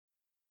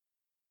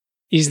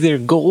Is there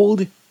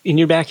gold in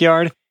your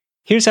backyard?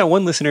 Here's how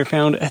one listener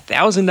found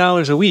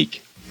 $1,000 a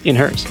week in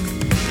hers.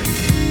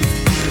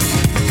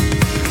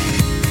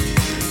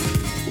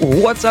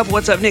 What's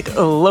up, Nick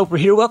Loper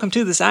here. Welcome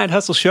to the Side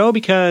Hustle Show,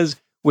 because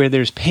where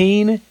there's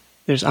pain,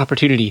 there's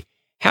opportunity.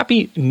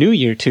 Happy New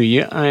Year to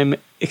you. I'm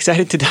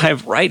excited to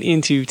dive right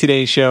into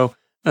today's show,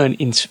 an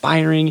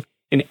inspiring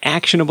and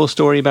actionable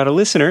story about a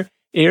listener,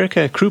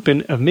 Erica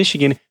Crouppen of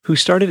Michigan, who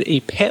started a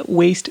pet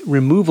waste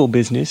removal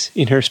business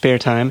in her spare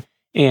time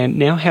and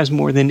now has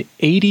more than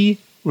 80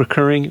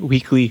 recurring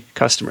weekly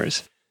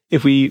customers.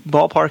 If we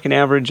ballpark an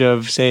average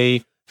of,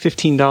 say,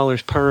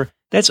 $15 per,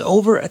 that's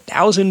over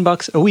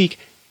 $1,000 a week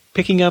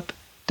picking up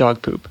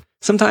dog poop.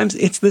 Sometimes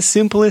it's the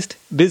simplest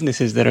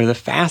businesses that are the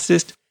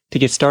fastest to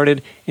get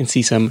started and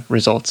see some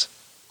results.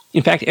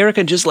 In fact,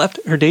 Erica just left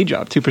her day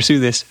job to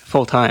pursue this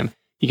full time.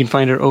 You can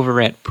find her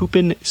over at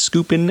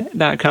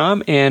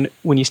poopin'scoopin.com. And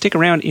when you stick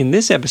around in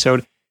this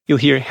episode, you'll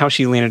hear how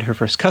she landed her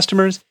first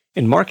customers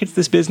and markets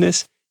this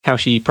business, how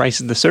she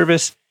prices the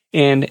service,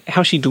 and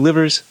how she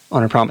delivers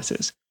on her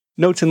promises.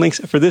 Notes and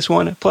links for this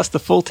one, plus the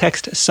full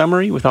text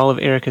summary with all of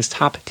Erica's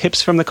top tips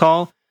from the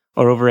call,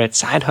 are over at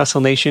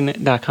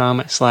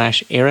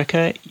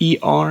sidehustlenation.com/Erica,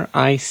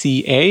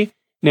 ERICA.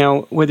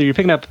 Now, whether you're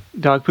picking up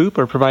dog poop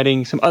or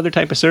providing some other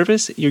type of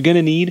service, you're going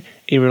to need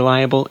a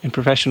reliable and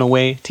professional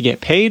way to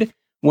get paid.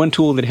 One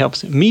tool that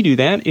helps me do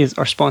that is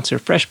our sponsor,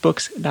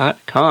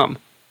 FreshBooks.com.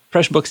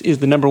 FreshBooks is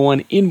the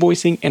 #1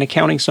 invoicing and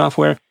accounting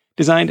software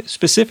designed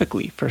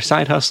specifically for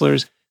side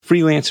hustlers,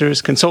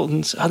 freelancers,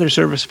 consultants, other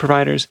service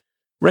providers.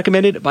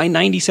 Recommended by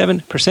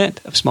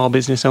 97% of small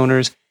business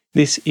owners.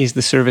 This is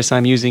the service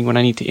I'm using when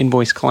I need to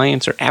invoice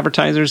clients or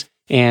advertisers,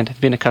 and have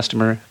been a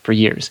customer for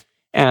years.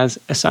 As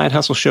a Side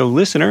Hustle Show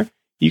listener,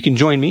 you can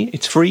join me.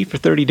 It's free for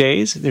 30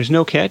 days. There's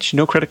no catch,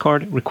 no credit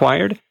card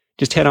required.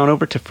 Just head on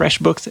over to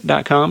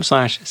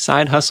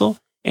freshbooks.com/sidehustle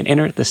and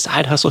enter the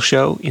Side Hustle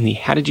Show in the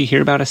How Did You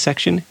Hear About Us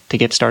section to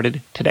get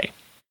started today.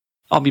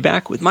 I'll be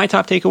back with my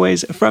top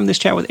takeaways from this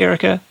chat with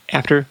Erica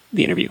after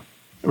the interview.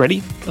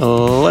 Ready?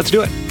 Let's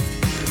do it.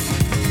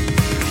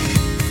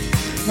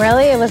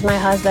 Really, it was my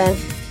husband.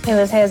 It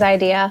was his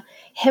idea.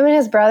 Him and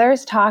his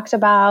brothers talked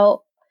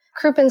about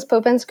Crouppen's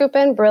Poopin'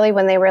 Scoopin' really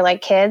when they were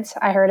like kids.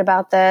 I heard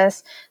about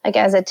this like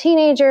as a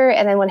teenager.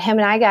 And then when him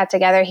and I got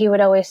together, he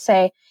would always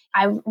say,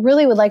 I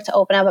really would like to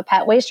open up a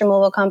pet waste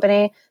removal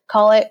company,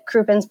 call it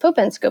Crouppen's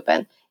Poopin'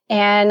 Scoopin'.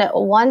 And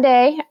one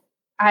day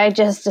I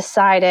just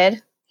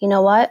decided, you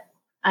know what?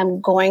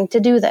 I'm going to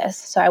do this.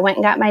 So I went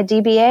and got my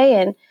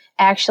DBA and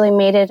actually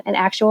made it an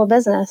actual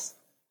business.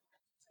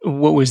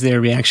 What was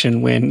their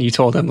reaction when you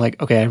told them,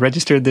 like, okay, I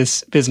registered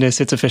this business,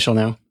 it's official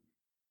now?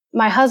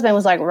 My husband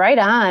was like, right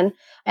on.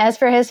 As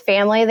for his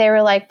family, they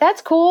were like,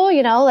 that's cool.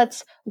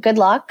 Let's good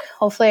luck.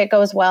 Hopefully it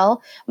goes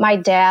well. My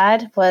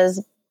dad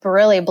was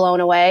really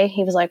blown away.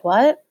 He was like,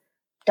 what?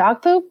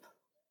 Dog poop?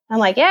 I'm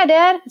like, yeah,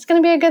 Dad, it's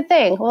going to be a good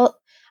thing. Well,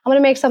 I'm going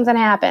to make something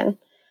happen.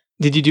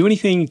 Did you do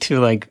anything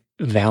to like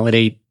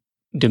validate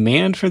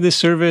demand for this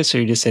service? Or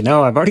you just said,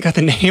 no, I've already got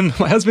the name.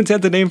 My husband's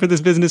had the name for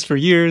this business for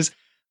years.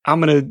 I'm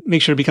going to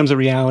make sure it becomes a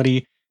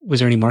reality. Was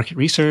there any market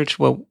research?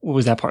 What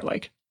was that part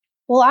like?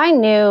 Well, I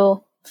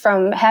knew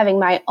from having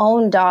my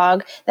own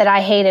dog that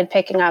I hated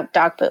picking up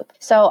dog poop.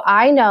 So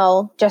I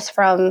know just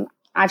from,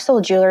 I've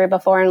sold jewelry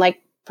before and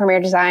like Premier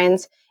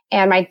Designs,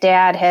 and my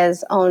dad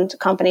has owned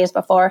companies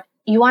before.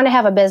 You want to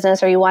have a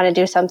business or you want to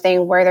do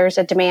something where there's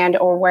a demand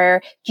or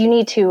where you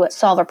need to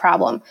solve a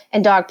problem,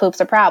 and dog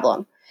poop's a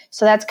problem.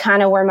 So that's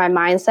kind of where my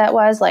mindset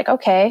was like,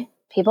 okay,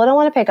 people don't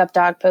want to pick up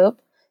dog poop.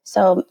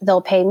 So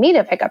they'll pay me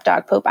to pick up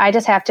dog poop. I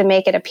just have to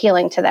make it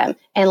appealing to them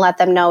and let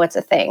them know it's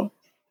a thing.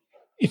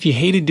 If you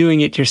hated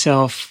doing it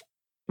yourself,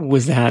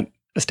 was that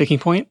a sticking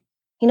point?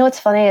 What's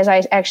funny is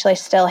I actually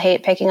still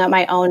hate picking up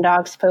my own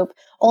dog's poop,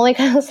 only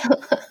because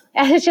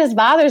it just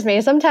bothers me.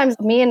 Sometimes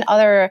me and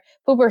other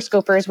pooper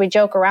scoopers, we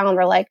joke around.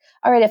 We're like,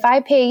 all right, if I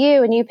pay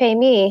you and you pay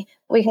me,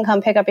 we can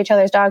come pick up each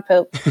other's dog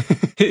poop.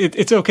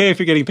 It's okay if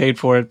you're getting paid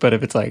for it, but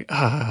if it's like,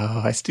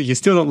 you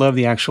still don't love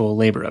the actual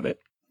labor of it.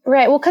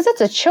 Right. Well, because it's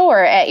a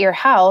chore at your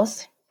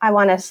house. I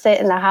want to sit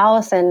in the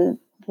house and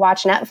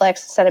watch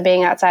Netflix instead of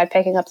being outside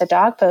picking up the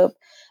dog poop.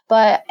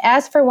 But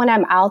as for when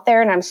I'm out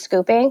there and I'm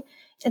scooping,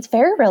 it's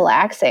very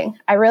relaxing.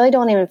 I really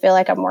don't even feel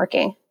like I'm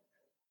working.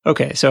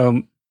 Okay.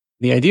 So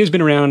the idea has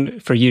been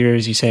around for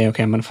years. You say,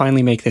 okay, I'm going to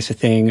finally make this a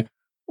thing.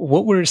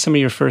 What were some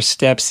of your first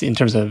steps in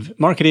terms of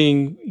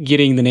marketing,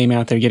 getting the name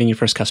out there, getting your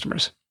first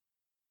customers?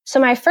 So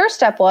my first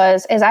step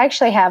is I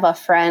actually have a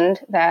friend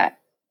that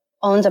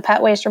owns a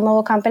pet waste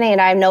removal company,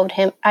 and I've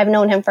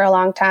known him for a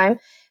long time.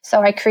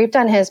 So I creeped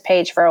on his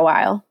page for a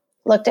while,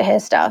 looked at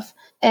his stuff,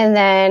 and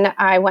then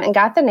I went and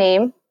got the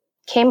name,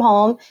 came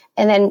home,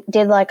 and then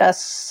did like a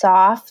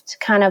soft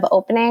kind of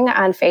opening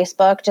on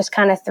Facebook, just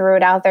kind of threw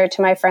it out there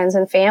to my friends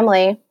and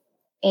family.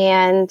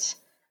 And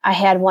I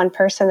had one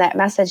person that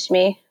messaged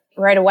me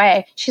right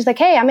away. She's like,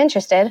 hey, I'm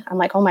interested. I'm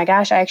like, oh my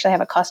gosh, I actually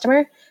have a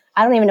customer.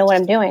 I don't even know what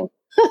I'm doing.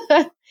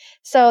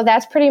 So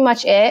that's pretty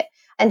much it.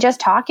 And just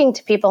talking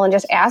to people and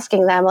just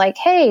asking them like,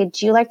 hey,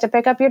 do you like to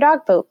pick up your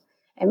dog poop?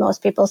 And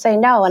most people say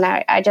no. And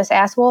I just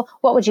asked, well,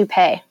 what would you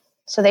pay?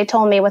 So they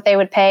told me what they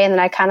would pay. And then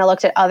I kind of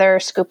looked at other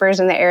scoopers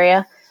in the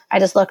area. I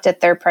just looked at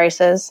their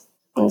prices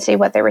and see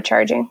what they were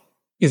charging.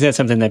 Is that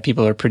something that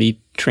people are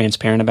pretty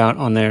transparent about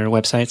on their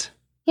websites?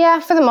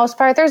 Yeah, for the most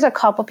part. There's a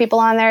couple people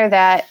on there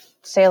that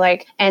say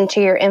like, enter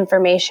your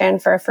information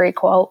for a free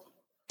quote.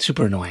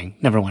 Super annoying.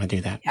 Never want to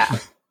do that. Yeah.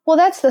 Well,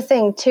 that's the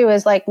thing too,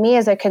 is like me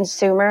as a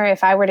consumer,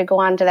 if I were to go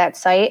onto that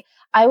site,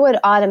 I would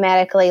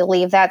automatically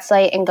leave that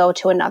site and go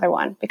to another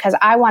one because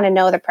I want to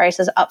know the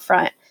prices up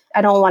front.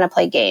 I don't want to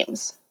play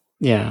games.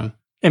 Yeah.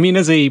 I mean,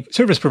 as a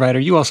service provider,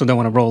 you also don't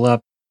want to roll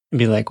up and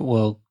be like,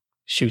 well,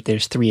 shoot,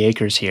 there's 3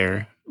 acres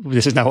here.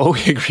 This is not what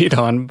we agreed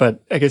on,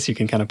 but I guess you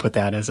can kind of put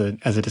that as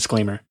a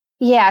disclaimer.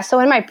 Yeah. So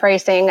in my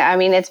pricing, I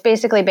mean, it's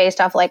basically based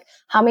off like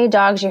how many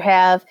dogs you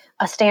have,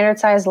 a standard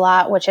size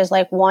lot, which is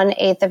like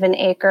 1/8 of an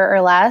acre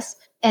or less.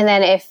 And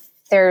then if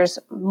there's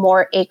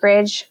more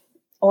acreage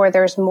or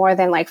there's more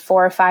than like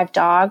 4 or 5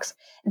 dogs,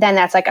 then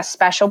that's like a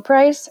special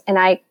price. And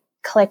I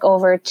click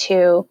over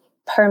to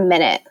per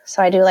minute.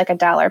 So I do like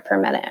 $1 per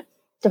minute,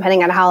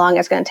 depending on how long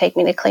it's going to take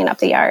me to clean up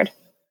the yard.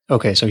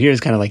 Okay. So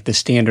here's kind of like the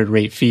standard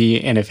rate fee.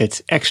 And if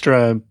it's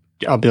extra,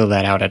 I'll bill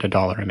that out at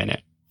 $1 a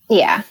minute.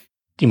 Yeah.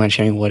 Do you mind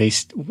sharing what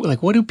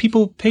do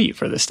people pay you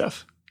for this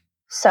stuff?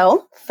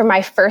 So for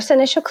my first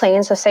initial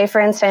clean, so say for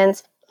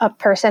instance, a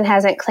person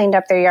hasn't cleaned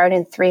up their yard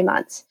in 3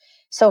 months.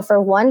 So for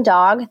one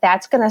dog,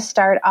 that's going to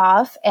start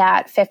off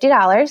at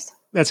 $50.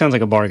 That sounds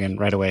like a bargain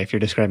right away if you're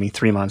describing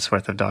 3 months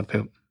worth of dog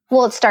poop.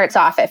 Well, it starts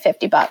off at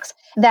 $50.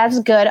 That's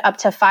good up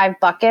to 5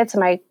 buckets.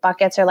 My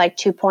buckets are like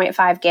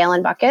 2.5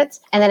 gallon buckets.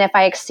 And then if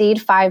I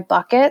exceed 5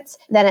 buckets,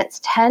 then it's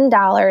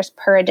 $10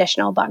 per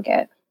additional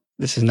bucket.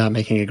 This is not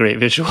making a great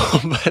visual,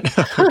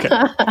 but okay.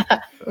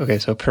 Okay,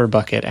 so per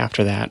bucket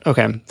after that.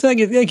 Okay, so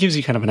that gives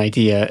you kind of an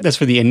idea. That's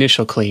for the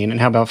initial clean. And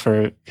how about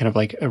for kind of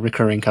like a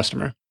recurring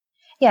customer?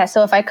 Yeah,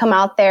 so if I come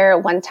out there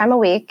 1 time a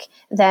week,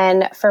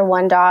 then for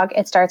one dog,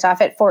 it starts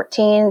off at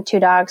 14, 2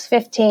 dogs,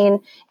 15,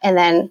 and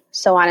then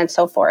so on and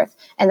so forth.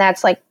 And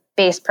that's like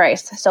base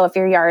price. So if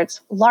your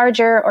yard's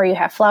larger or you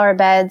have flower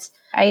beds,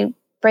 I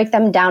break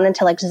them down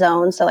into like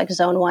zones. So like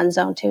zone 1,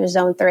 zone 2,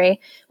 zone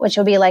 3, which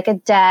will be like a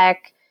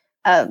deck,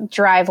 a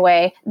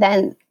driveway,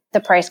 then the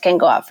price can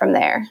go up from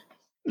there.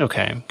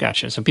 Okay,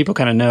 gotcha. So people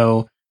kind of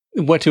know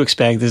what to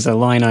expect. There's a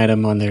line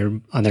item on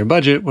their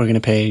budget. We're going to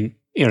pay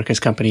Erica's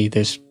company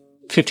this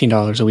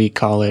 $15 a week,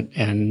 call it,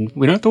 and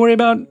we don't have to worry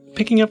about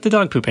picking up the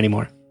dog poop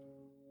anymore.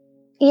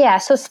 Yeah,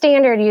 so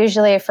standard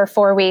usually for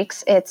 4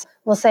 weeks, it's,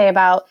 we'll say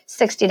about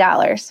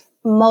 $60.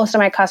 Most of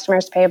my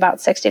customers pay about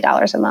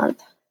 $60 a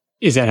month.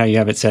 Is that how you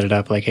have it set it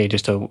up? Like, hey,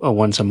 just a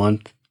once a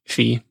month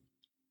fee?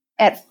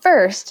 At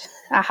first,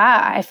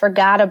 I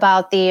forgot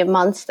about the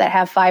months that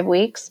have 5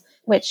 weeks,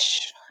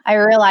 which I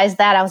realized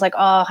that I was like,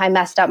 oh, I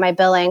messed up my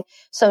billing.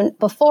 So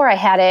before I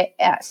had it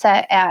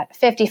set at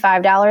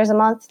 $55 a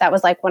month, that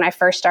was like when I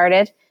first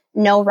started,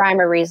 no rhyme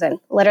or reason.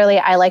 Literally,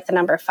 I like the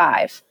number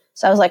 5.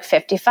 So I was like,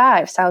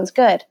 55 sounds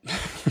good.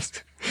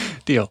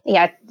 Deal.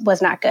 Yeah, it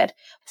was not good.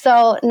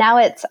 So now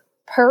it's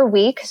per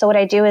week. So what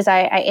I do is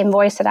I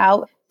invoice it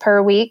out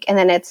per week and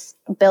then it's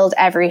billed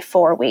every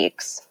 4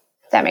 weeks.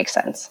 If that makes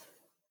sense.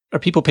 Are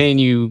people paying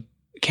you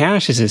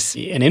cash? Is this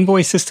an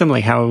invoice system?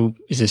 Like how,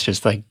 is this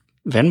just like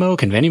Venmo?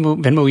 Can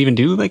Venmo even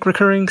do like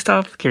recurring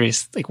stuff?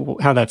 Curious like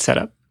how that's set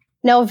up.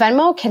 No,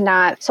 Venmo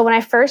cannot. So when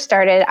I first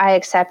started, I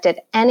accepted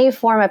any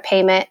form of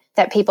payment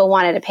that people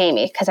wanted to pay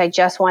me because I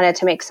just wanted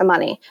to make some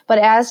money. But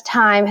as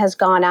time has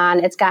gone on,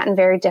 it's gotten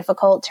very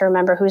difficult to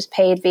remember who's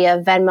paid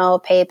via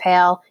Venmo,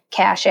 PayPal,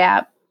 Cash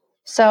App.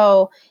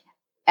 So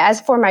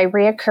as for my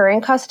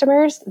reoccurring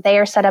customers, they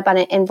are set up on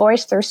an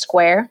invoice through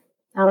Square.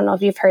 I don't know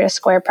if you've heard of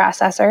Square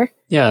Processor.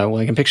 Yeah,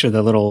 well, I can picture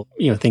the little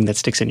thing that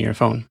sticks in your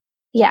phone.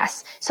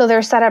 Yes. So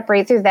they're set up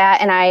right through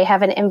that. And I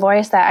have an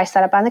invoice that I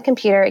set up on the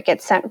computer. It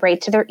gets sent right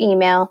to their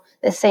email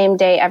the same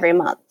day every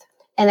month.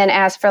 And then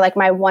as for like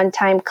my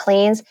one-time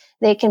cleans,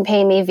 they can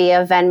pay me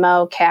via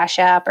Venmo, Cash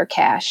App, or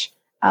cash.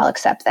 I'll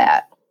accept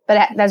that.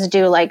 But that's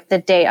due like the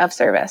day of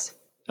service.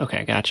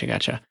 Okay,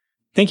 gotcha.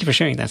 Thank you for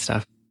sharing that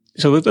stuff.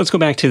 So let's go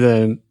back to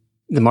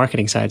the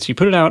marketing side. So you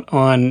put it out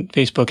on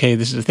Facebook. Hey,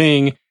 this is a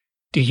thing.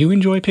 Do you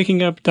enjoy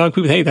picking up dog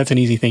poop? Hey, that's an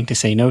easy thing to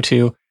say no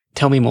to.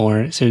 Tell me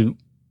more. So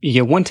you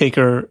get one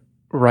taker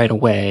right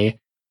away.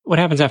 What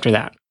happens after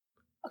that?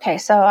 Okay,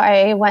 so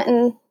I went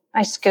and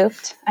I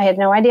scooped. I had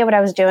no idea what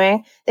I was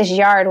doing. This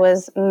yard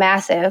was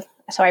massive,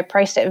 so I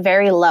priced it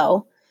very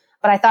low,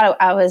 but I thought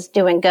I was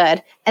doing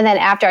good. And then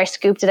after I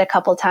scooped it a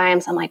couple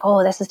times, I'm like,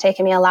 oh, this is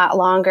taking me a lot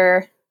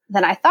longer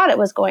than I thought it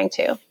was going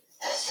to.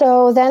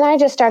 So then I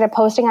just started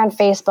posting on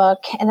Facebook,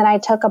 and then I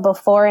took a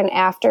before and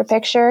after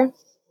picture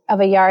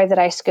of a yard that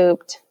I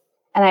scooped.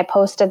 And I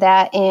posted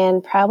that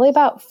in probably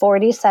about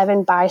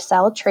 47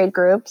 buy-sell trade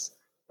groups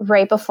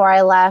right before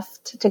I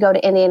left to go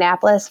to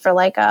Indianapolis for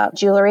like a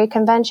jewelry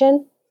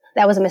convention.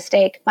 That was a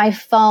mistake. My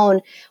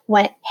phone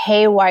went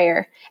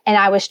haywire and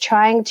I was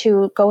trying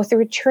to go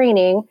through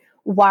training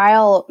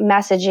while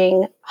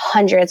messaging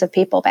hundreds of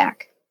people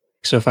back.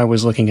 So if I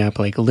was looking up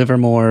like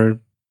Livermore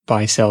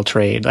buy, sell,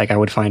 trade. Like I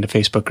would find a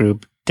Facebook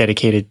group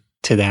dedicated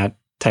to that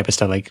type of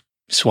stuff, like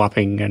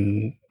swapping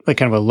and like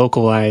kind of a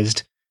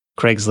localized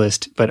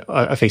Craigslist, but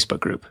a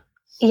Facebook group.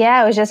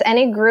 Yeah, it was just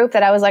any group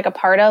that I was like a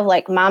part of,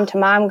 like mom to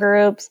mom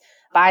groups,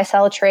 buy,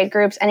 sell, trade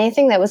groups,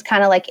 anything that was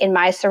kind of like in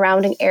my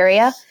surrounding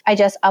area. I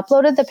just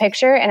uploaded the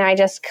picture and I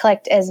just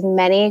clicked as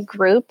many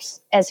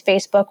groups as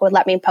Facebook would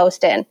let me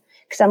post in.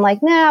 Because I'm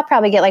like, nah, I'll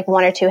probably get like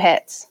 1 or 2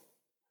 hits.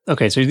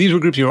 Okay, so these were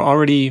groups you were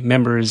already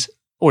members,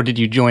 or did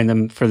you join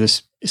them for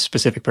this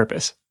specific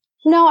purpose?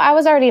 No, I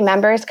was already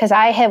members because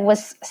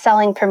was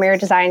selling Premier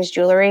Designs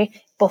jewelry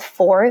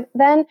before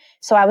then.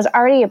 So I was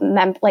already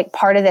like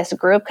part of this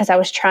group because I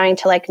was trying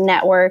to like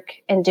network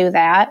and do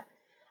that.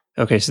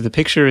 Okay, so the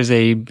picture is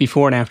a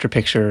before and after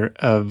picture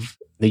of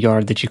the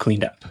yard that you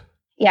cleaned up.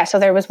 Yeah, so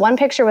there was one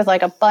picture with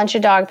like a bunch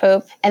of dog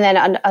poop and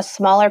then a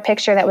smaller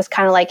picture that was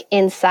kind of like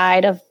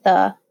inside of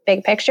the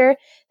big picture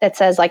that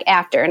says like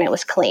after, and it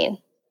was clean.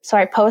 So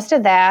I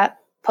posted that,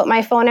 put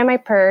my phone in my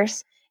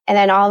purse, and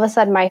then all of a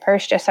sudden my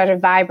purse just started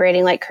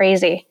vibrating like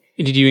crazy.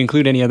 Did you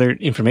include any other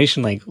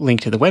information like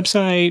link to the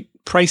website,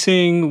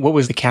 pricing? What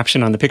was the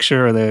caption on the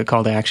picture or the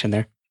call to action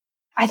there?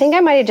 I think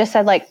I might have just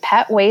said like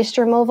pet waste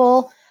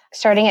removal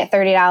starting at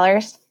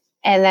 $30.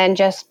 And then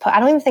I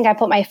don't even think I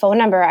put my phone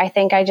number. I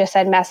think I just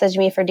said message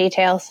me for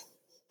details.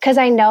 Because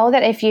I know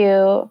that if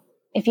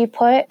you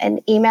put an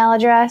email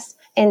address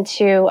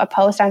into a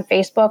post on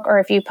Facebook, or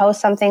if you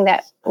post something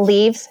that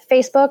leaves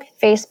Facebook,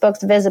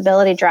 Facebook's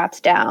visibility drops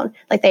down.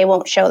 Like they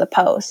won't show the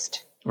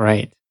post.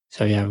 Right.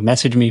 So yeah,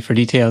 message me for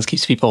details,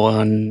 keeps people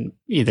on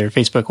either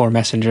Facebook or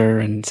Messenger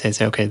and says,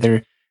 okay,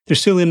 they're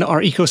still in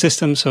our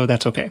ecosystem, so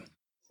that's okay.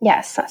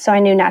 Yes. So I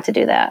knew not to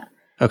do that.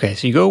 Okay.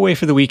 So you go away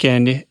for the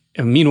weekend.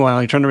 And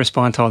meanwhile, you're trying to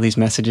respond to all these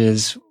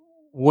messages.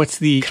 What's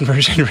the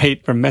conversion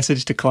rate from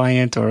message to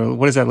client, or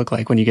what does that look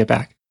like when you get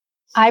back?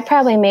 I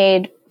probably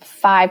made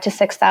 $5,000 to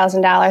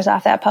 $6,000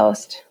 off that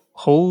post.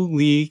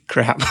 Holy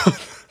crap.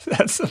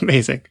 That's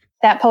amazing.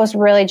 That post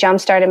really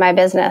jump-started my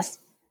business.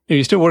 Are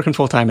you still working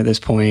full-time at this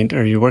point,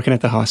 or you're working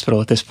at the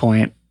hospital at this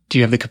point? Do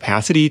you have the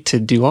capacity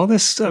to do all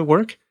this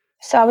work?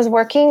 So I was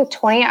working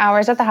 20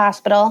 hours at the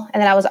hospital,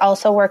 and then I was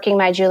also working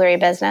my jewelry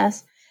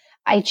business.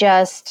 I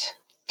just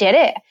did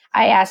it.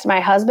 I asked my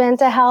husband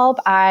to help.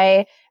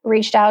 I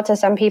reached out to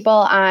some people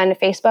on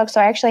Facebook. So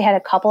I actually had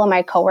a couple of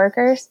my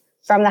coworkers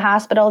from the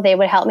hospital. They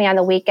would help me on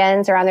the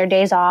weekends or on their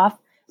days off.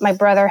 My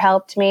brother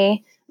helped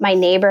me. My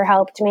neighbor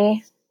helped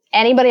me.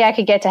 Anybody I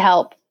could get to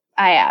help,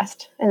 I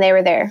asked, and they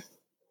were there.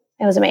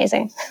 It was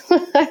amazing.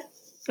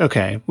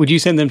 Okay. Would you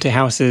send them to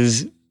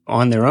houses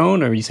on their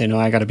own, or would you say, no,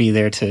 I got to be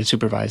there to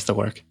supervise the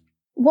work?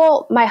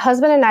 Well, my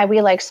husband and I,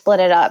 we like split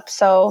it up.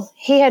 So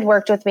he had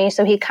worked with me,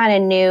 so he kind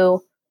of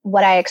knew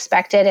what I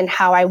expected and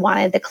how I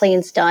wanted the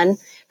cleans done,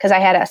 because I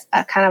had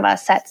a kind of a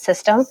set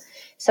system.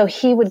 So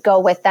he would go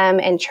with them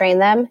and train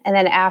them. And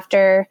then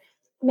after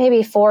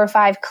maybe 4 or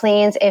 5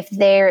 cleans, if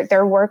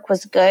their work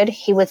was good,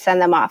 he would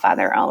send them off on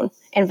their own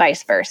and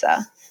vice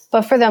versa.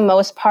 But for the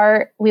most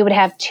part, we would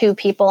have 2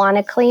 people on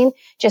a clean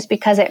just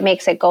because it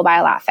makes it go by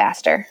a lot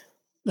faster.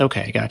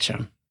 Okay,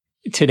 gotcha.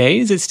 Today,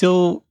 is it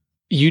still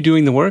you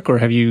doing the work, or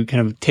have you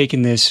kind of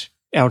taken this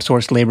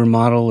outsourced labor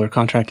model or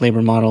contract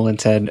labor model and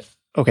said,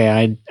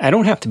 okay, I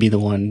don't have to be the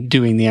one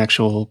doing the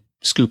actual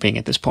scooping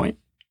at this point?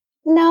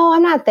 No,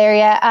 I'm not there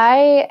yet.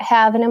 I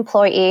have an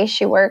employee.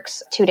 She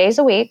works 2 days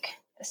a week.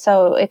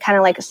 So it kind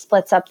of like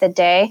splits up the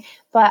day.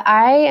 But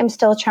I am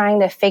still trying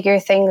to figure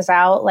things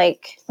out,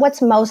 like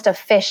what's most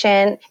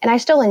efficient. And I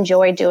still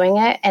enjoy doing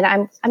it. And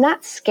I'm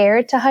not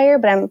scared to hire,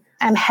 but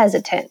I'm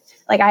hesitant.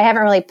 Like I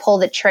haven't really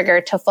pulled the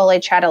trigger to fully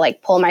try to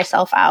like pull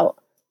myself out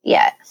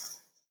yet.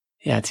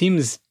 Yeah, it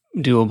seems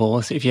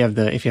doable if you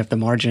have the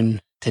margin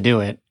to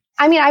do it.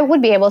 I mean, I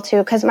would be able to,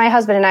 because my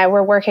husband and I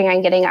were working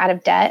on getting out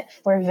of debt.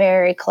 We're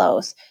very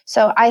close.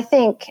 So I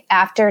think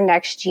after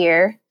next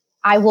year,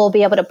 I will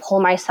be able to pull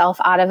myself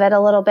out of it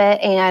a little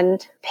bit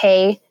and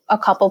pay a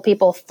couple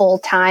people full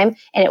time,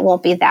 and it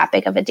won't be that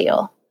big of a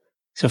deal.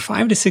 So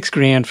 $5,000 to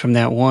 $6,000 from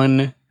that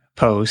one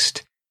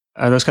post.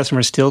 Are those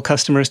customers still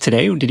customers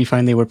today? Did you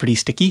find they were pretty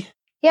sticky?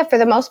 Yeah, for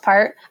the most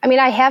part. I mean,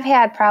 I have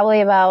had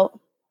probably about,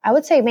 I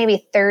would say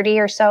maybe 30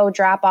 or so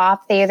drop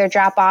off. They either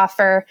drop off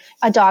or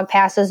a dog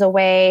passes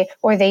away,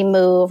 or they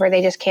move, or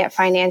they just can't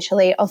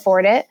financially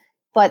afford it.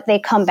 But they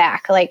come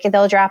back. Like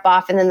they'll drop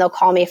off and then they'll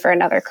call me for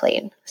another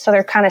clean. So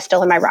they're kind of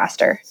still in my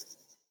roster.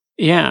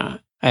 Yeah.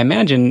 I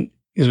imagine,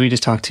 because we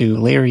just talked to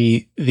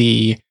Larry,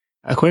 the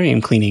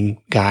aquarium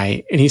cleaning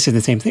guy, and he said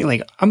the same thing.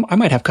 Like I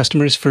might have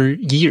customers for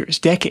years,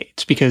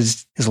 decades,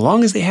 because as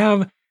long as they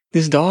have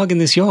this dog in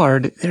this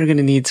yard, they're going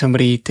to need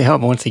somebody to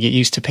help once they get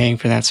used to paying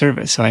for that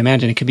service. So I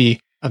imagine it could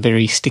be a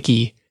very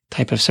sticky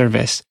type of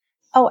service.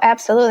 Oh,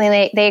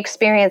 absolutely. They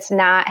experience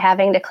not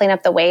having to clean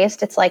up the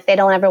waste. It's like they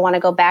don't ever want to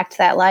go back to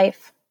that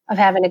life of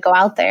having to go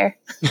out there.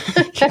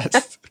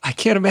 Yes, I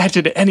can't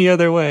imagine it any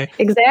other way.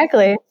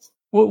 Exactly.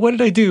 What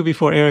did I do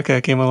before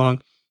Erica came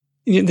along?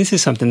 This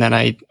is something that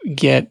I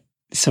get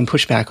some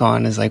pushback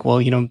on, is like,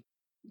 well,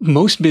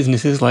 most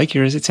businesses like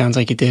yours, it sounds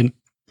like it did,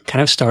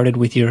 kind of started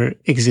with your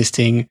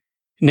existing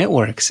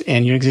networks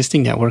and your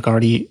existing network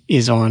already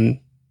is on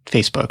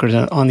Facebook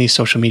or on these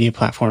social media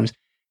platforms,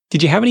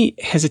 did you have any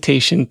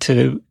hesitation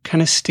to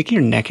kind of stick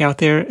your neck out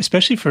there,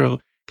 especially for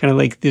kind of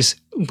like this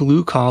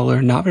blue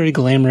collar, not very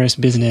glamorous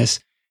business,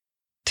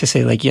 to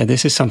say like, yeah,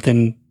 this is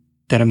something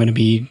that I'm going to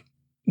be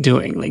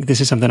doing. Like, this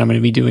is something I'm going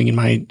to be doing in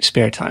my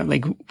spare time.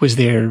 Like, was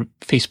there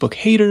Facebook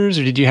haters,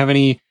 or did you have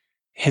any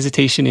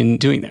hesitation in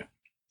doing that?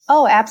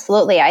 Oh,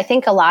 absolutely. I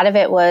think a lot of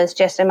it was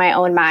just in my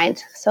own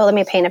mind. So let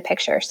me paint a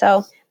picture.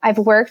 So I've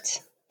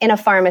worked in a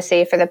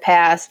pharmacy for the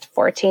past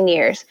 14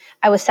 years.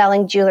 I was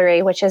selling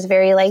jewelry, which is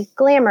very like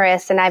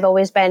glamorous. And I've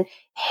always been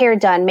hair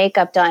done,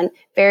 makeup done,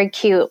 very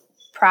cute,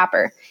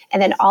 proper.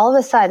 And then all of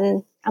a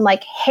sudden I'm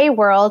like, hey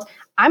world,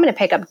 I'm going to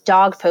pick up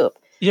dog poop.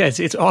 Yeah,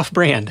 it's off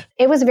brand.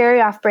 It was very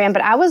off brand,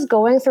 but I was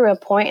going through a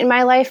point in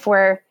my life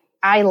where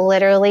I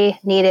literally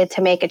needed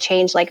to make a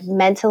change, like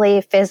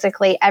mentally,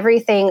 physically,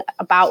 everything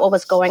about what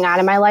was going on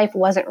in my life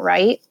wasn't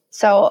right.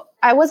 So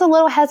I was a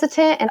little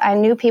hesitant, and I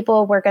knew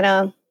people were going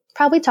to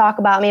probably talk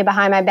about me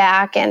behind my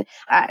back. And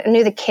I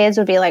knew the kids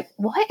would be like,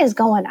 what is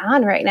going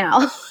on right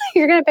now?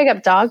 You're going to pick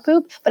up dog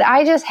poop? But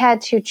I just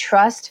had to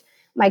trust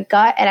my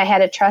gut, and I had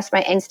to trust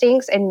my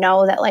instincts and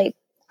know that like,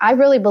 I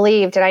really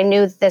believed, and I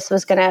knew that this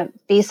was going to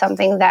be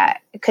something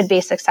that could be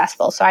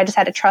successful. So I just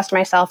had to trust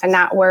myself and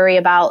not worry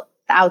about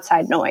the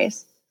outside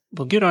noise.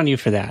 Well, good on you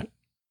for that.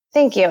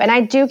 Thank you. And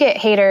I do get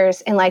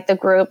haters in like the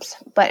groups,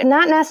 but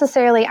not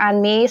necessarily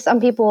on me. Some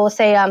people will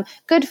say,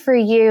 good for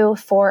you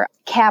for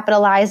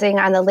capitalizing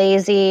on the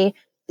lazy.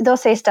 They'll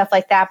say stuff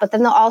like that, but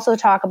then they'll also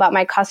talk about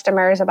my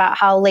customers, about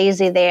how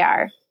lazy they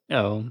are.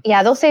 Oh.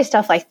 Yeah, they'll say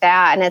stuff like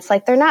that. And it's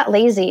like, they're not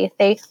lazy.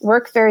 They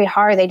work very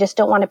hard. They just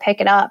don't want to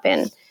pick it up.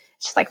 And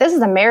it's just like, this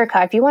is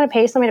America. If you want to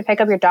pay somebody to pick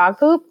up your dog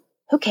poop,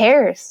 who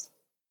cares?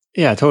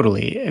 Yeah,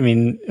 totally. I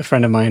mean, a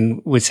friend of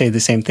mine would say the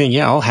same thing.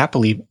 Yeah, I'll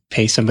happily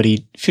pay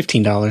somebody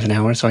 $15 an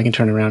hour so I can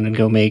turn around and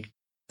go make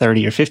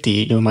 30 or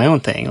 50 doing my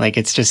own thing. Like,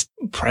 it's just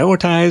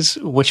prioritize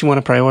what you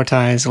want to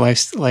prioritize.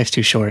 Life's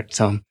too short.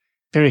 So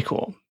very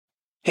cool.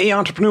 Hey,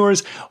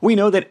 entrepreneurs, we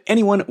know that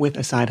anyone with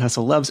a side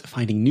hustle loves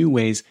finding new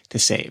ways to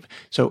save.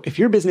 So if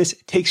your business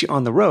takes you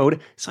on the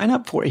road, sign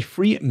up for a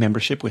free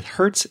membership with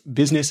Hertz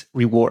Business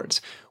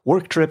Rewards.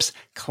 Work trips,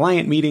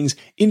 client meetings,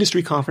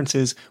 industry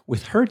conferences.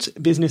 With Hertz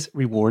Business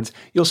Rewards,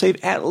 you'll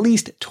save at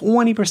least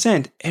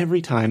 20%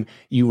 every time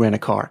you rent a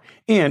car.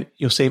 And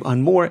you'll save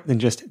on more than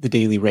just the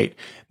daily rate.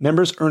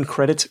 Members earn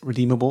credits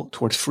redeemable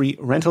towards free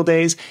rental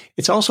days.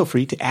 It's also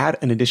free to add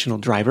an additional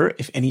driver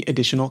if any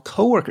additional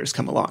coworkers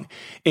come along.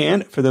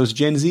 And for those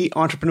Gen Z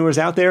entrepreneurs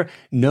out there,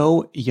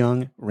 no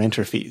young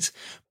renter fees.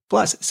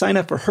 Plus, sign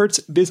up for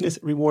Hertz Business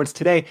Rewards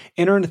today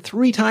and earn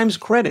 3 times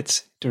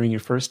credits during your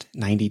first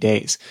 90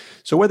 days.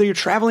 So whether you're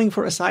traveling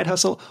for a side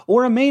hustle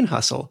or a main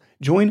hustle,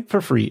 join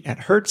for free at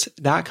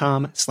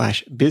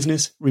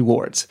hertz.com/business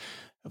rewards.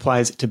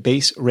 Applies to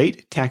base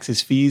rate,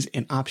 taxes, fees,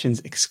 and options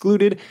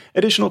excluded.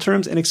 Additional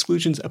terms and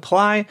exclusions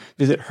apply.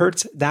 Visit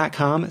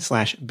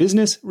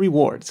hertz.com/business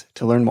rewards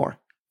to learn more.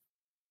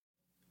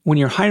 When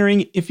you're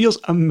hiring, it feels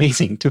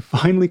amazing to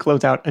finally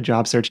close out a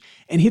job search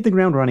and hit the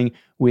ground running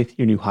with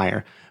your new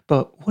hire.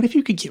 But what if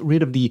you could get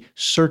rid of the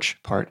search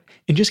part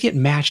and just get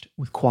matched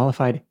with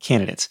qualified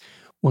candidates?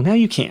 Well, now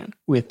you can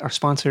with our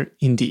sponsor,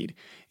 Indeed.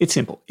 It's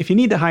simple. If you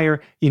need to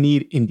hire, you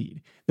need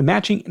Indeed. The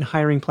matching and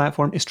hiring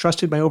platform is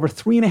trusted by over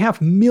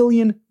 3.5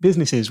 million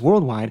businesses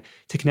worldwide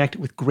to connect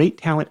with great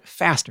talent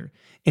faster.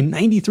 And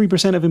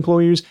 93% of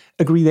employers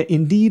agree that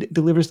Indeed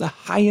delivers the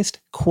highest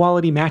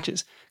quality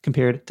matches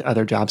compared to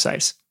other job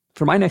sites.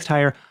 For my next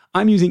hire,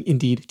 I'm using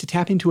Indeed to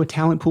tap into a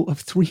talent pool of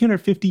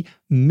 350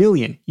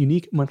 million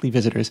unique monthly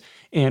visitors.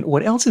 And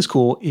what else is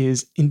cool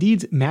is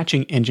Indeed's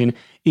matching engine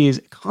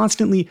is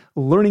constantly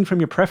learning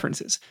from your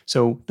preferences.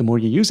 So the more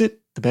you use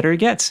it, the better it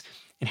gets.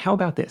 And how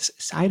about this?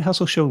 Side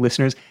Hustle Show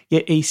listeners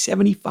get a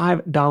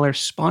 $75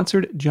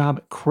 sponsored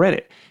job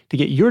credit to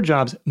get your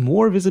jobs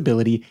more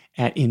visibility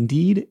at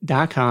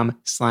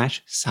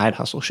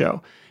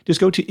Indeed.com/sidehustleshow. Just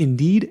go to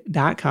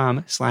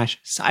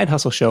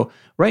Indeed.com/sidehustleshow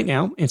right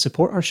now and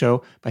support our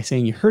show by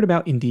saying you heard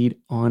about Indeed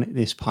on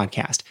this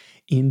podcast.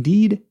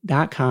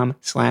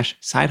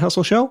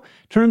 Indeed.com/sidehustleshow.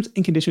 Terms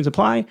and conditions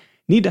apply.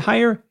 Need to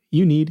hire?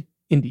 You need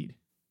Indeed.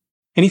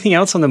 Anything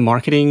else on the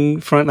marketing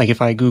front? Like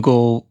if I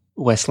Google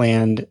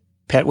Westland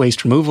pet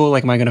waste removal,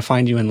 like am I going to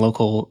find you in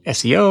local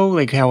SEO?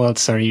 Like how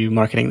else are you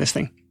marketing this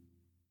thing?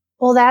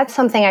 Well, that's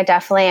something I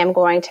definitely am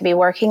going to be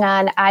working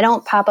on. I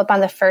don't pop up on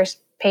the first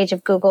page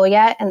of Google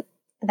yet, and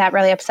that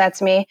really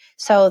upsets me.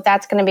 So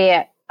that's going to be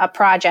a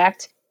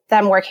project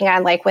that I'm working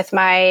on, like with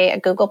my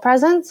Google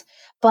presence.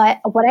 But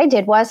what I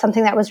did was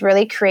something that was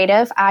really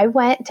creative. I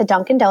went to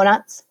Dunkin'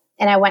 Donuts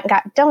and I went and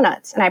got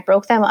donuts and I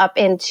broke them up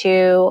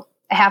into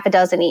a half a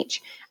dozen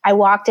each. I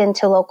walked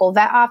into local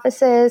vet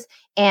offices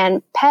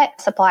and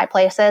pet supply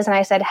places and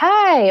I said,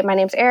 hi, my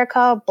name's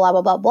Erica, blah,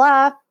 blah, blah,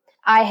 blah.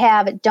 I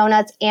have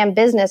donuts and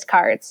business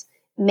cards.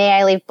 May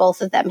I leave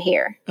both of them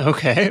here?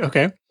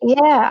 Okay.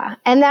 Yeah.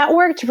 And that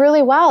worked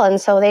really well.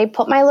 And so they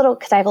put my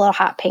because I have little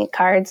hot pink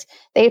cards.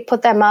 They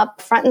put them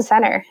up front and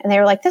center. And they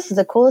were like, this is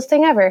the coolest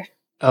thing ever.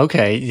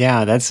 Okay,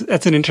 yeah, that's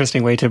an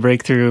interesting way to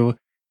break through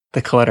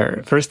the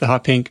clutter. First the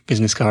hot pink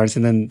business cards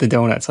and then the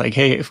donuts. Like,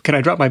 hey, can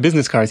I drop my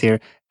business cards here?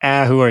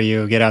 Who are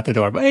you? Get out the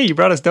door. But hey, you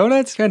brought us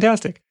donuts?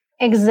 Fantastic.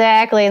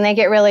 Exactly. And they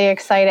get really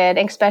excited,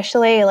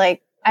 especially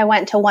like I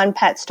went to one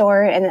pet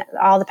store and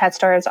all the pet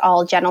stores,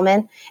 all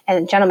gentlemen,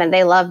 and gentlemen,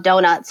 they love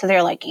donuts. So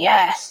they're like,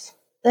 yes,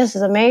 this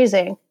is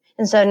amazing.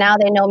 And so now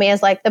they know me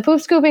as like the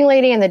poop scooping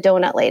lady and the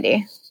donut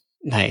lady.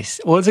 Nice.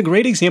 Well, it's a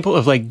great example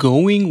of like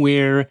going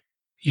where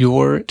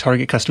your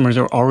target customers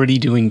are already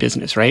doing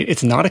business, right?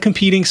 It's not a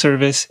competing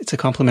service. It's a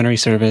complementary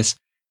service.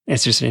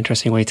 It's just an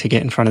interesting way to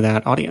get in front of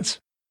that audience.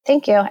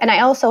 Thank you. And I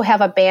also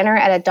have a banner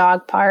at a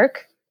dog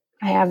park.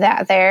 I have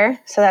that there.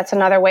 So that's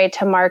another way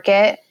to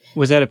market.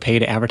 Was that a pay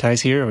to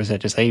advertise here, or was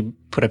that just, hey,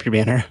 put up your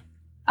banner?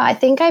 I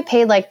think I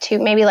paid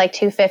maybe like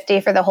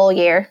 $250 for the whole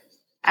year.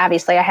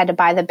 Obviously, I had to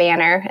buy the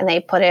banner and they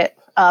put it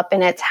up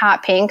and it's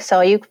hot pink.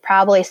 So you could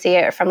probably see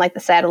it from like the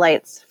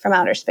satellites from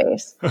outer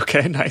space.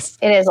 Okay, nice.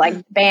 It is like,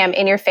 bam,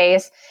 in your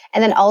face.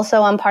 And then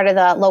also I'm part of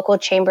the local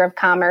Chamber of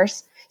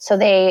Commerce. So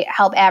they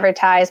help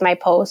advertise my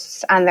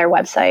posts on their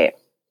website.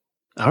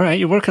 All right,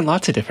 you're working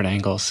lots of different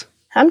angles.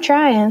 I'm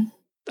trying.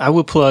 I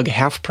will plug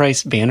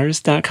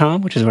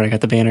halfpricebanners.com, which is where I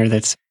got the banner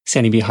that's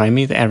standing behind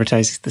me that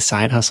advertises the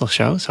Side Hustle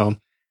show. So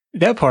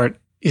that part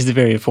is the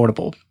very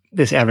affordable.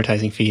 This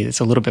advertising fee is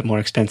a little bit more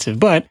expensive,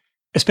 but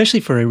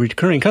especially for a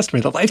recurring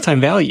customer, the lifetime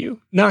value,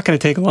 not going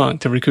to take long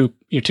to recoup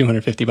your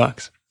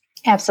 $250.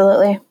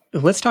 Absolutely.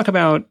 Let's talk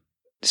about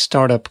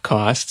startup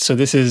costs. So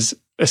this is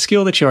a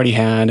skill that you already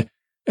had.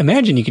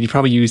 Imagine you could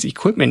probably use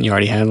equipment you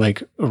already had,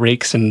 like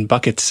rakes and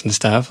buckets and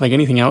stuff. Like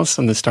anything else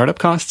on the startup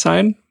cost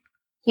side?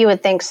 You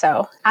would think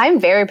so. I'm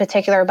very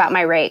particular about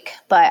my rake,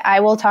 but I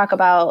will talk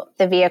about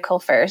the vehicle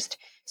first.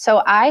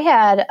 So I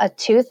had a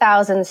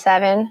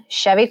 2007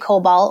 Chevy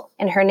Cobalt,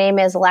 and her name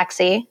is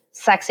Lexi,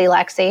 Sexy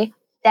Lexi.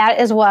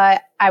 That is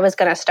what I was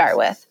going to start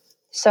with.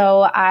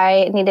 So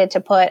I needed to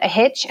put a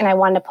hitch and I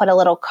wanted to put a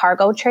little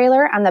cargo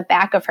trailer on the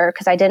back of her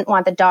because I didn't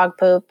want the dog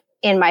poop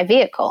in my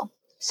vehicle.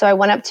 So I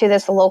went up to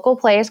this local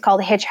place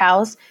called Hitch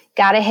House,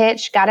 got a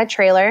hitch, got a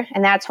trailer.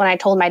 And that's when I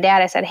told my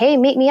dad, I said, hey,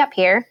 meet me up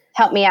here,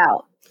 help me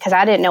out. Because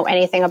I didn't know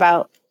anything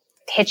about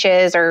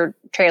hitches or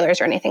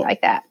trailers or anything like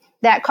that.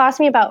 That cost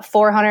me about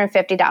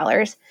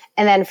 $450.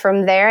 And then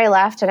from there I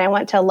left and I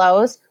went to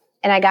Lowe's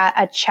and I got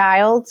a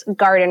child's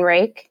garden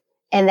rake.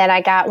 And then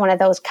I got one of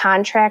those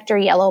contractor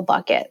yellow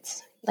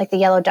buckets, like the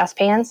yellow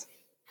dustpans.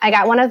 I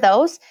got one of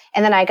those.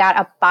 And then I got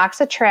a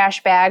box of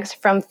trash bags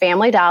from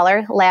Family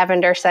Dollar,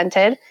 lavender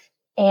scented.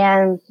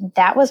 And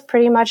that was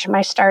pretty much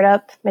my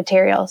startup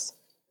materials.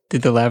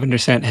 Did the lavender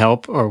scent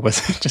help, or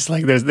was it just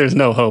like there's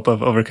no hope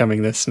of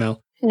overcoming this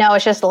smell? No,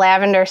 it's just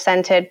lavender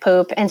scented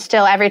poop. And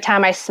still every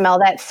time I smell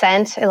that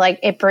scent,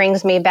 it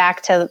brings me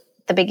back to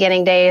the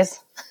beginning days.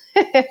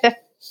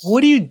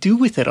 What do you do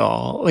with it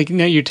all? Like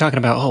now you're talking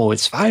about, oh,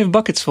 it's 5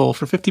 buckets full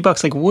for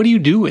 $50. Like, what do you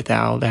do with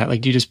all that? Like,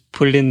 do you just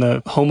put it in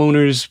the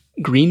homeowner's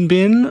green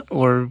bin,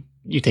 or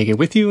you take it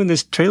with you in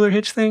this trailer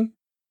hitch thing?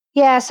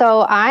 Yeah,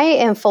 so I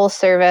am full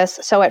service.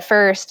 So at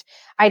first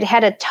I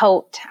had a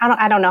tote.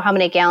 I don't know how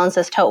many gallons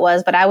this tote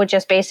was, but I would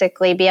just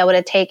basically be able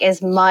to take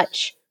as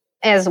much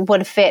as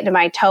would fit in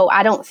my tote.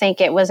 I don't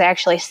think it was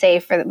actually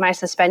safe for my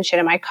suspension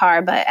in my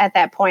car, but at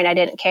that point I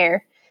didn't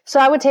care. So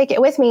I would take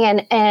it with me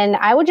and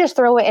I would just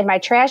throw it in my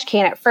trash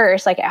can at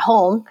first, like at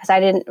home, because I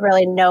didn't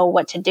really know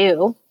what to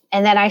do.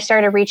 And then I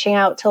started reaching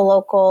out to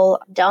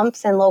local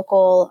dumps and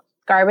local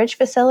garbage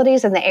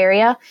facilities in the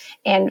area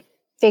and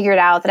figured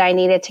out that I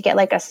needed to get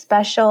like a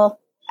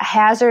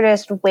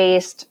hazardous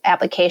waste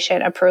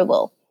application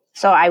approval.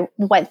 So I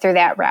went through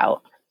that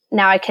route.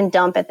 Now I can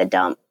dump at the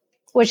dump,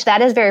 which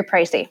that is very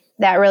pricey.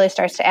 That really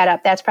starts to add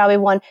up. That's probably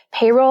one.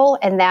 Payroll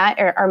and that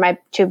are my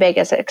two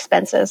biggest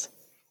expenses.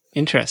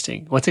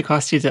 Interesting. What's it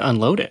cost you to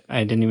unload it?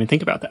 I didn't even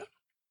think about that.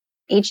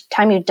 Each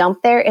time you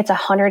dump there, it's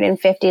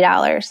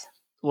 $150.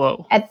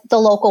 Whoa. At the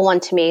local one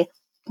to me.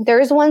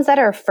 There's ones that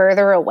are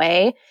further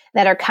away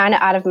that are kind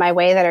of out of my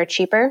way that are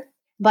cheaper.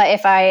 But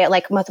if I,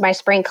 like with my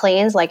spring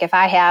cleans, like if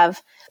I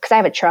have, because I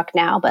have a truck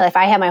now, but if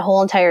I have my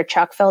whole entire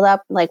truck filled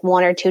up like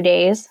 1 or 2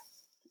 days,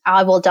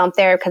 I will dump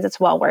there because it's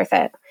well worth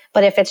it.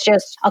 But if it's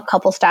just a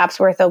couple stops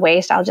worth of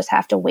waste, I'll just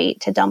have to wait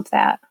to dump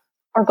that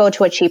or go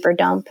to a cheaper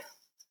dump.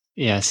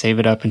 Yeah, save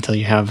it up until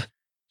you have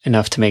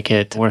enough to make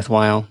it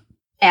worthwhile.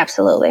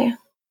 Absolutely.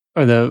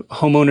 Are the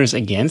homeowners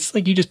against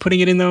like you just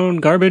putting it in their own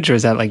garbage, or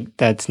is that like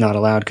that's not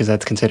allowed because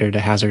that's considered a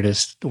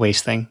hazardous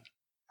waste thing?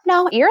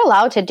 No, you're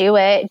allowed to do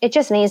it. It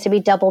just needs to be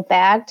double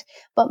bagged.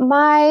 But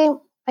my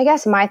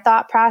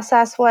thought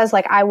process was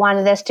like I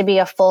wanted this to be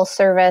a full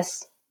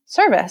service.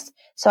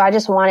 So I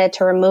just wanted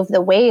to remove the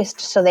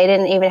waste so they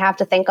didn't even have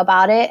to think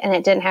about it and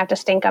it didn't have to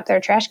stink up their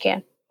trash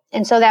can.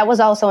 And so that was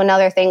also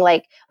another thing,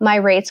 like my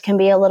rates can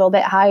be a little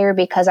bit higher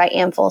because I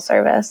am full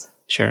service.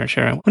 Sure.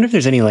 I wonder if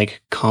there's any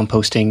like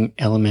composting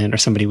element or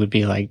somebody would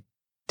be like,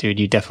 dude,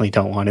 you definitely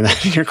don't want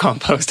that in your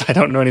compost. I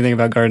don't know anything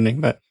about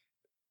gardening, but.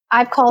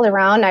 I've called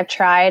around, I've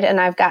tried,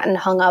 and I've gotten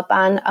hung up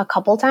on a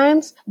couple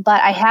times,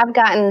 but I have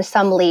gotten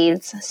some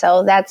leads.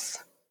 So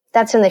that's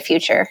that's in the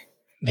future.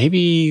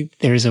 Maybe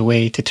there's a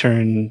way to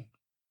turn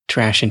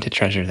trash into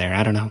treasure there.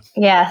 I don't know.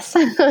 Yes.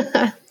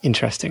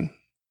 Interesting.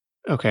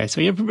 Okay. So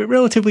you have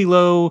relatively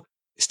low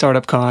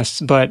startup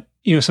costs, but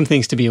some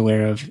things to be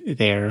aware of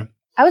there.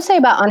 I would say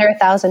about under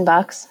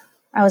 $1,000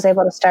 I was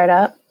able to start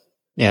up.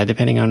 Yeah.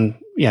 Depending on,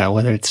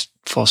 whether it's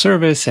full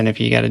service and if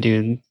you got to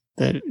do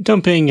the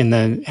dumping and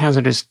the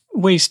hazardous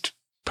waste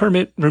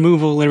permit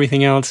removal,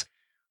 everything else.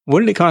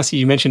 What did it cost you?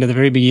 You mentioned at the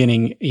very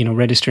beginning,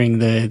 registering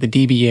the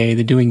DBA,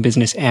 the doing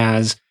business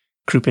as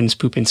Crouppen,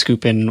 Spooppen,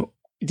 Scooppen.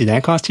 Did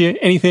that cost you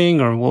anything,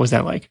 or what was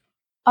that like?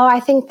 Oh, I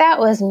think that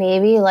was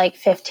maybe like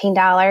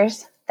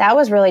 $15. That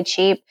was really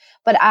cheap.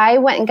 But I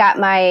went and got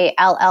my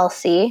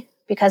LLC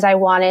because I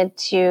wanted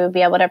to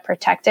be able to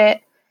protect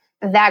it.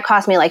 That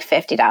cost me like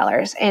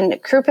 $50. And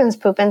Crouppen,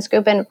 Spooppen,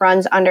 Scooppen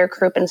runs under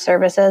Crouppen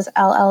Services,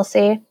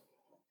 LLC.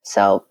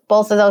 So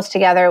both of those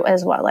together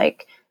is what,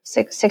 like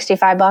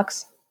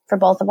 $65 for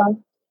both of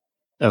them?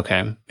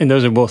 Okay. And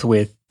those are both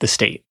with the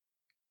state.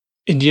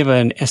 And do you have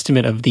an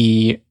estimate of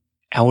the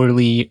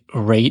hourly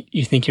rate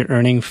you think you're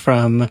earning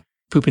from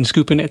Poopin'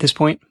 Scoopin' at this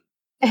point?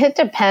 It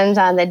depends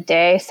on the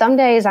day. Some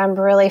days I'm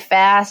really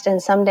fast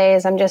and some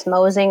days I'm just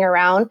moseying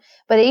around,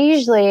 but it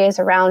usually is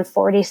around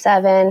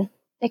 47.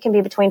 It can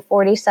be between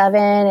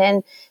 $47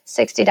 and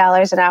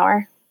 $60 an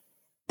hour.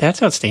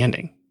 That's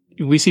outstanding.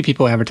 We see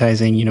people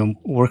advertising,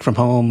 work from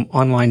home,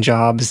 online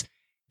jobs,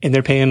 and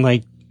they're paying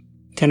like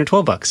 $10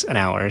 or $12 an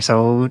hour.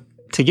 So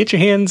to get your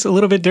hands a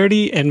little bit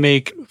dirty and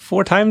make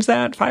 4 times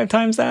that, 5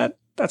 times that,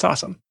 that's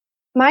awesome.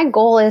 My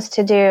goal is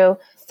to do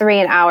 3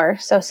 an hour.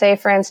 So say,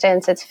 for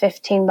instance, it's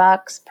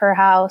 $15 per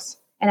house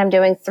and I'm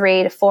doing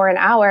 3 to 4 an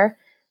hour.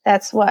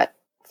 That's what,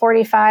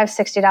 $45,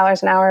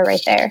 $60 an hour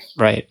right there.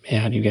 Right.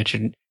 Yeah. And you get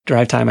your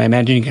drive time. I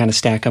imagine you can kind of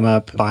stack them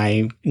up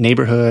by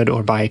neighborhood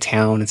or by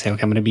town and say,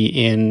 okay, I'm going to be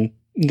in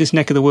this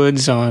neck of the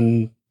woods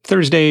on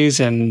Thursdays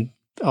and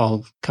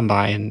I'll come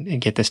by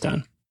and get this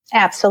done.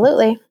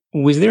 Absolutely.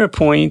 Was there a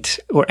point,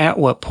 or at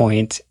what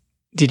point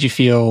did you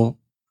feel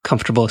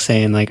comfortable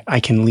saying, like, I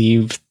can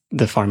leave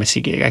the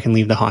pharmacy gig, I can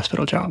leave the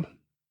hospital job?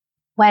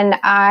 When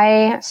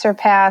I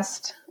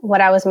surpassed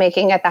what I was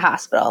making at the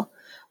hospital,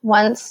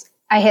 once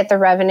I hit the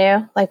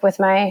revenue, like with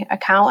my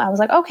account, I was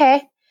like,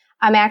 okay,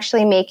 I'm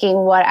actually making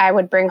what I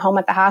would bring home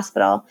at the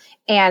hospital.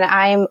 And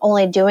I'm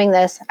only doing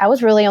this. I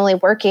was really only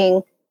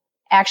working,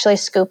 actually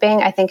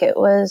scooping. I think it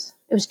was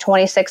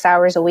 26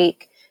 hours a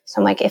week. So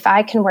I'm like, if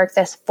I can work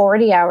this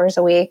 40 hours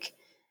a week,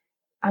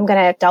 I'm going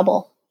to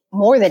double,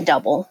 more than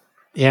double.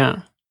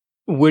 Yeah.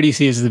 Where do you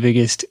see as the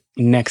biggest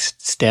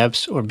next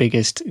steps or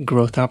biggest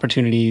growth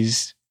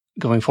opportunities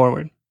going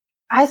forward?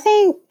 I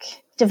think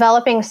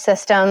developing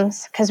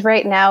systems, because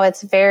right now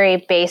it's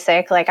very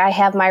basic. Like I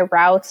have my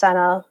routes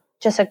on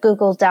just a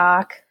Google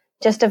Doc,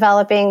 just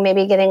developing,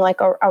 maybe getting like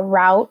a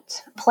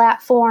route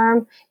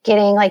platform,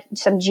 getting like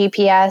some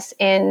GPS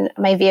in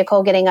my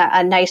vehicle, getting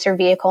a nicer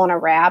vehicle and a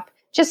wrap,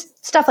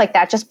 just stuff like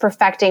that, just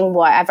perfecting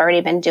what I've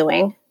already been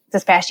doing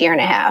this past year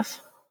and a half.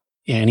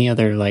 Yeah, any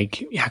other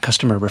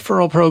customer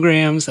referral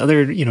programs,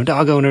 other,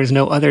 dog owners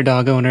know other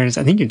dog owners?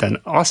 I think you've done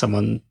awesome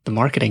on the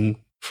marketing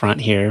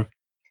front here.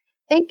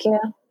 Thank you.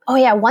 Oh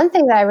yeah, one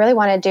thing that I really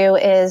want to do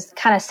is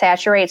kind of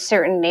saturate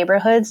certain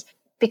neighborhoods,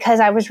 because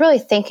I was really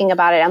thinking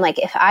about it. I'm like,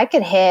 if I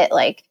could hit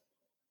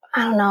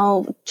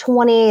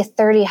 20,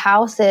 30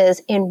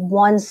 houses in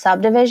one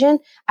subdivision,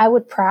 I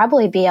would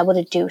probably be able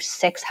to do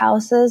 6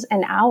 houses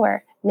an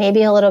hour,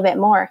 maybe a little bit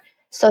more.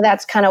 So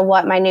that's kind of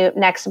what my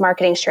next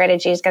marketing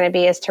strategy is going to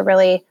be, is to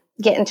really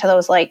get into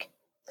those like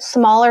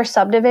smaller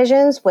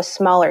subdivisions with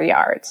smaller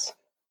yards.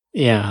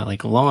 Yeah,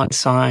 like lawn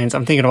signs.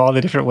 I'm thinking of all the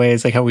different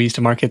ways, like how we used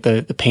to market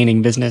the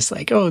painting business,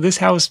 like, oh, this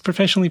house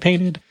professionally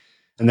painted.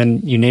 And then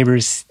your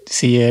neighbors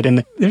see it.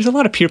 And there's a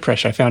lot of peer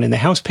pressure I found in the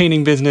house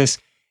painting business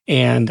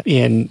and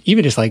in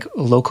even just like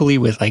locally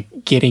with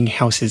like getting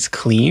houses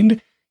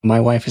cleaned. My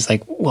wife is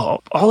like,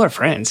 well, all our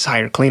friends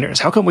hire cleaners.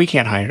 How come we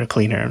can't hire a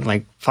cleaner? I'm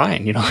like,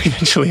 fine.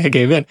 Eventually I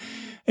gave in.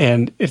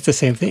 And it's the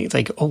same thing. It's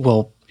like, oh,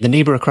 well, the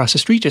neighbor across the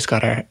street just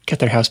got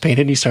their house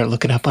painted. And you start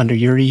looking up under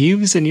your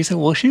eaves and you say,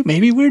 well, shoot,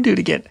 maybe we're due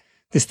to get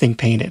this thing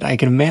painted. I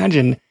can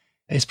imagine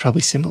it's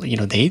probably similar.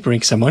 They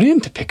bring someone in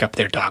to pick up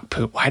their dog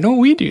poop. Why don't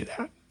we do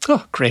that?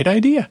 Oh, great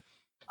idea.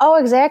 Oh,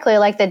 exactly.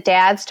 Like the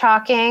dad's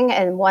talking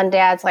and one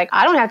dad's like,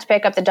 I don't have to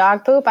pick up the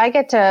dog poop. I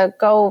get to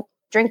go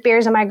drink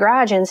beers in my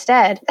garage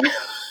instead.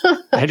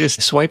 I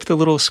just swipe the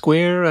little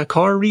square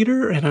car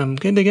reader and I'm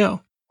good to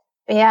go.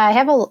 Yeah, I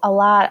have a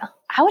lot.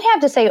 I would have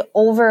to say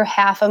over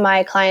half of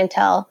my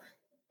clientele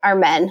are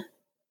men,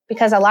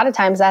 because a lot of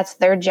times that's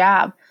their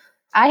job.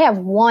 I have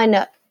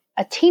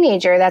a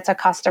teenager that's a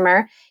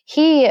customer.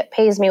 He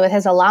pays me with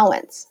his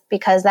allowance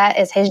because that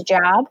is his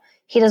job.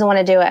 He doesn't want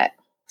to do it.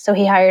 So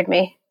he hired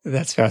me.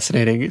 That's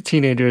fascinating.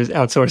 Teenagers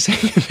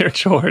outsourcing their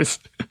chores.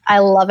 I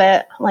love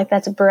it. I'm like,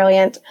 that's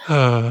brilliant.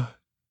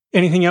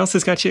 Anything else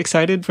that's got you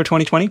excited for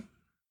 2020?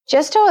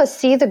 Just to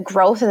see the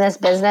growth in this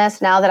business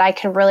now that I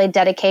can really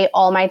dedicate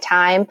all my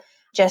time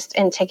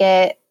and to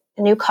get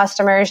new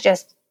customers,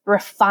 just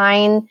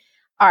refine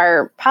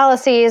our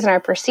policies and our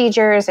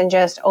procedures and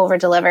just over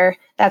deliver.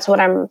 That's what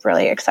I'm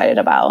really excited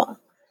about.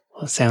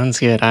 Well, sounds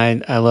good.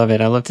 I love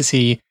it. I love to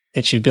see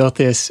that you built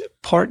this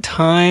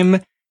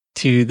part-time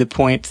to the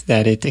point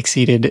that it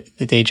exceeded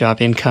the day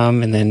job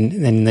income, and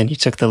then you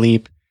took the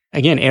leap.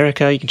 Again,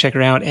 Erica, you can check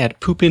her out at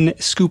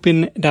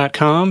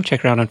poopin'scoopin.com.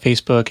 Check her out on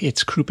Facebook.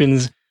 It's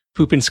Crouppens,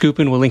 Poopin'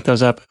 Scoopin'. We'll link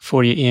those up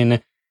for you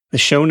in the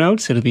show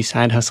notes. It'll be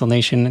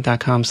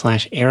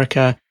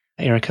sidehustlenation.com/Erica,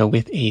 Erica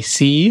with a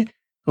C.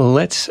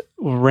 Let's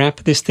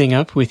wrap this thing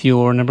up with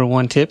your number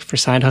one tip for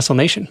Side Hustle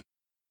Nation.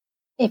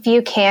 If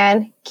you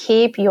can,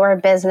 keep your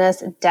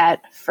business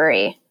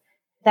debt-free.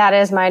 That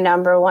is my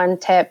number one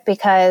tip,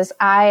 because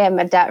I am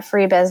a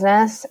debt-free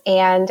business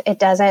and I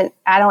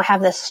don't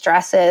have the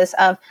stresses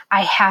of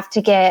I have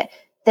to get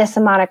this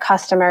amount of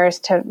customers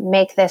to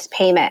make this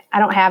payment. I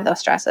don't have those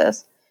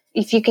stresses.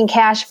 If you can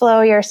cash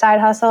flow your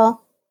side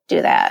hustle,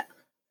 do that.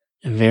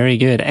 Very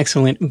good.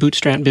 Excellent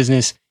bootstrap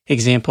business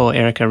example,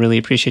 Erica. Really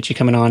appreciate you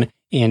coming on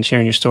and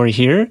sharing your story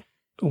here.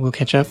 We'll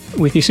catch up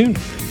with you soon.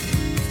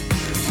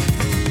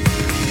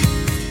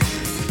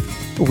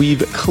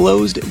 We've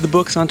closed the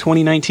books on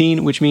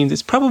 2019, which means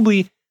it's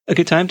probably a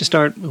good time to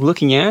start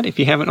looking at, if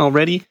you haven't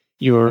already,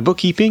 your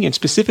bookkeeping and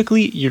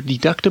specifically your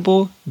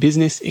deductible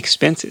business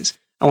expenses.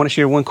 I want to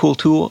share one cool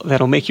tool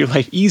that'll make your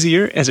life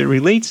easier as it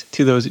relates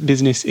to those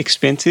business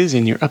expenses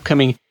in your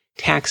upcoming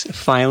tax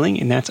filing,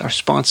 and that's our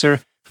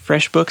sponsor,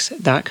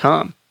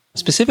 FreshBooks.com.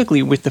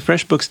 Specifically with the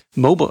FreshBooks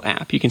mobile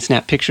app, you can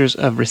snap pictures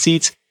of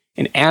receipts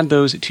and add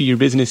those to your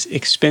business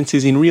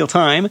expenses in real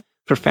time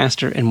for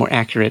faster and more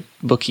accurate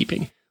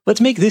bookkeeping. Let's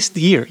make this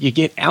the year you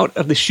get out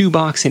of the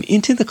shoebox and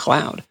into the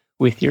cloud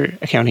with your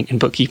accounting and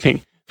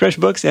bookkeeping.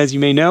 FreshBooks, as you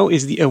may know,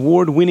 is the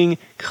award-winning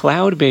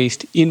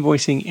cloud-based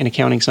invoicing and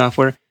accounting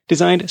software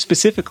designed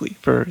specifically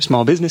for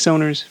small business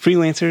owners,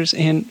 freelancers,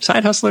 and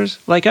side hustlers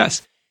like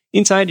us.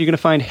 Inside, you're going to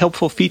find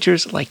helpful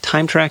features like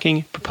time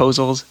tracking,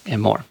 proposals,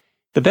 and more.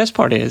 The best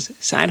part is,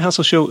 Side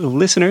Hustle Show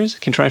listeners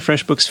can try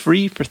FreshBooks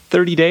free for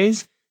 30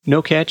 days,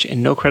 no catch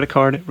and no credit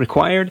card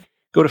required.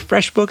 Go to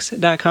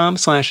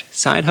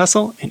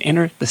freshbooks.com/sidehustle and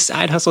enter the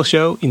Side Hustle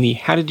Show in the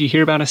How Did You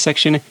Hear About Us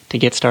section to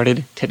get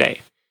started today.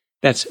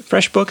 That's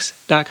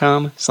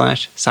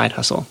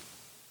freshbooks.com/sidehustle.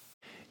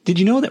 Did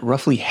you know that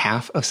roughly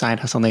half of Side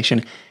Hustle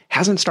Nation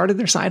hasn't started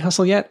their side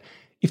hustle yet?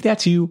 If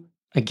that's you,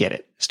 I get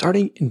it.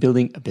 Starting and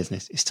building a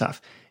business is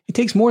tough. It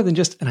takes more than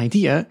just an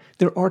idea.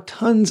 There are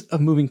tons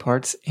of moving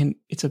parts, and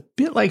it's a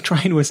bit like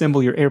trying to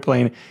assemble your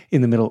airplane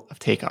in the middle of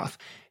takeoff.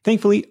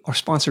 Thankfully, our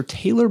sponsor,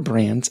 Tailor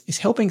Brands, is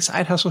helping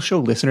Side Hustle Show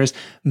listeners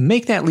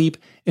make that leap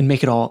and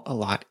make it all a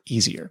lot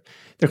easier.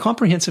 Their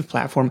comprehensive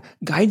platform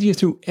guides you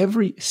through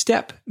every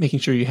step, making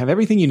sure you have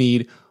everything you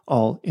need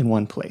all in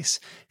one place.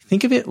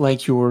 Think of it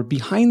like your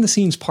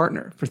behind-the-scenes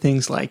partner for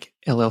things like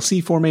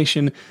LLC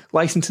formation,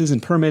 licenses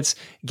and permits,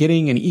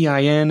 getting an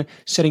EIN,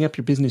 setting up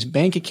your business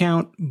bank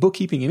account,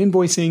 bookkeeping and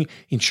invoicing,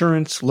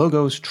 insurance,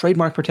 logos,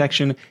 trademark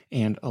protection,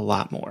 and a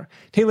lot more.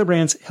 Tailor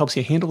Brands helps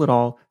you handle it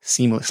all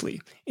seamlessly.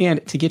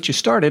 And to get you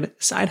started,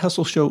 Side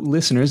Hustle Show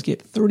listeners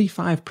get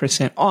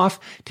 35% off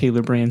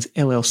Tailor Brands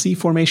LLC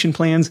formation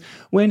plans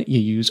when you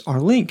use our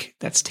link.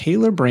 That's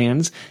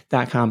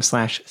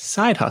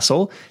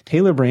tailorbrands.com/sidehustle.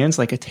 Tailor Brands,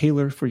 like a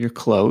tailor for your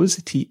clothes,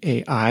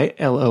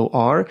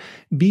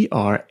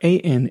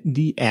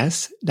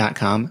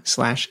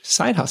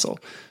 TAILORBRANDS.com/sidehustle.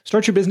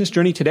 Start your business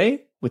journey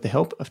today with the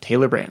help of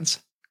Tailor Brands.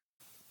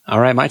 All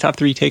right, my top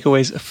 3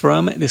 takeaways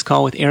from this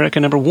call with Erica.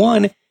 Number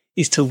 1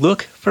 is to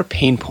look for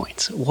pain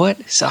points.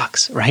 What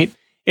sucks, right?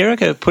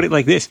 Erica put it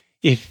like this: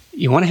 if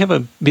you want to have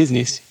a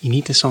business, you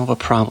need to solve a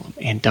problem,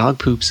 and dog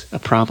poop's a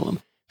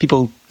problem.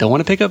 People don't want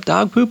to pick up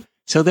dog poop,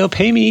 so they'll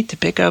pay me to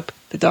pick up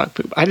the dog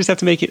poop. I just have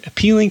to make it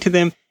appealing to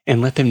them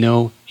and let them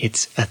know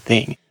it's a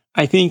thing.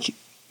 I think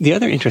the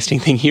other interesting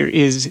thing here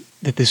is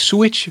that the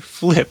switch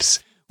flips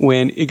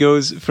when it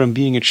goes from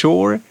being a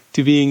chore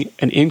to being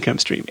an income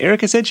stream.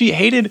 Erica said she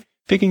hated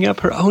picking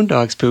up her own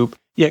dog's poop,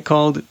 yet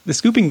called the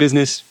scooping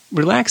business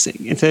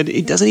relaxing and said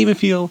it doesn't even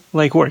feel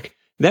like work.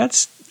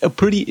 That's a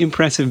pretty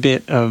impressive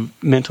bit of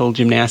mental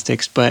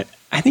gymnastics, but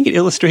I think it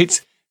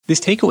illustrates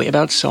this takeaway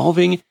about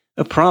solving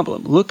a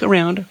problem. Look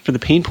around for the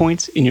pain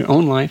points in your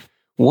own life.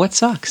 What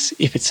sucks?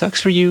 If it sucks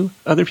for you,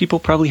 other people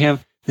probably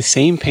have the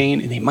same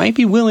pain, and they might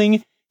be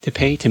willing to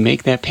pay to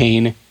make that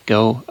pain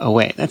go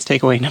away. That's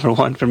takeaway number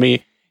 1 for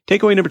me.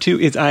 Takeaway number 2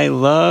 is I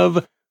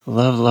love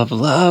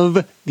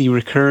the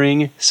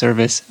recurring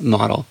service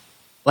model.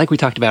 Like we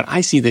talked about,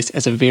 I see this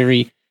as a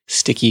very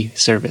sticky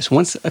service.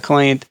 Once a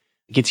client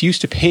gets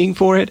used to paying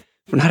for it,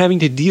 for not having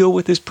to deal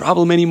with this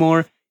problem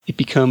anymore, it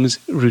becomes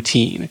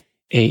routine.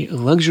 A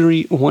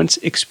luxury once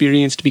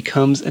experienced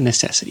becomes a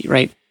necessity,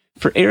 right?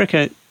 For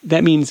Erica,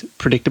 that means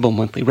predictable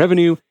monthly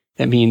revenue.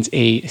 That means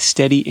a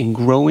steady and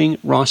growing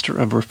roster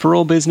of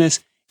referral business.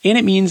 And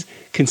it means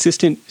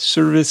consistent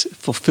service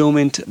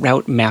fulfillment,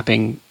 route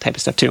mapping type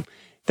of stuff too.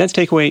 That's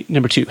takeaway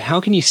number 2. How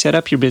can you set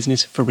up your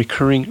business for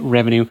recurring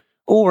revenue?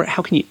 Or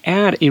how can you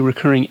add a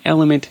recurring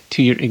element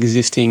to your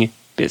existing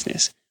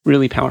business?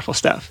 Really powerful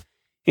stuff.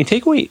 And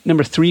takeaway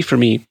number 3 for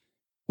me,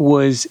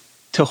 was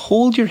to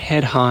hold your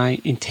head high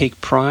and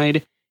take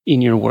pride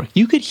in your work.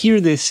 You could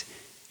hear this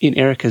in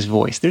Erica's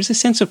voice. There's a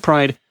sense of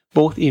pride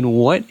both in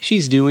what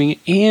she's doing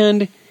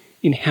and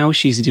in how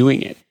she's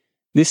doing it.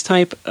 This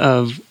type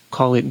of,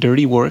 call it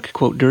dirty work,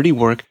 quote, dirty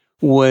work,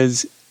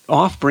 was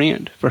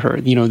off-brand for her.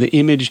 You know, the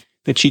image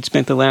that she'd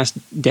spent the last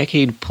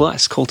decade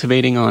plus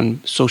cultivating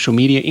on social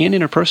media and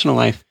in her personal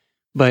life,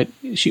 but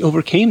she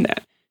overcame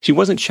that. She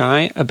wasn't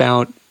shy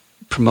about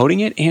promoting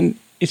it, and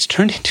it's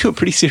turned into a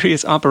pretty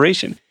serious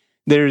operation.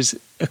 There's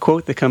a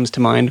quote that comes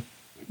to mind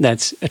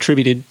that's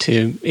attributed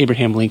to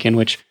Abraham Lincoln,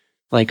 which,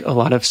 like a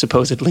lot of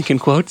supposed Lincoln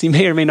quotes, he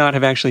may or may not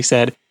have actually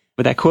said,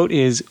 but that quote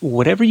is,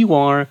 "Whatever you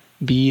are,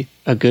 be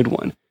a good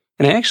one."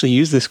 And I actually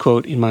used this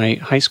quote in my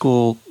high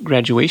school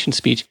graduation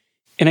speech,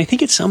 and I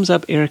think it sums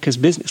up Erica's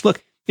business.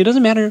 Look, it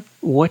doesn't matter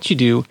what you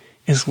do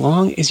as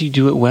long as you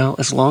do it well,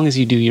 as long as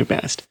you do your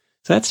best.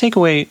 So that's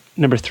takeaway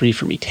number 3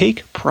 for me.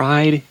 Take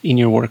pride in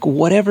your work,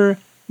 whatever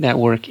that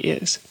work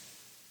is.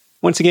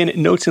 Once again,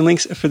 notes and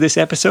links for this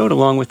episode,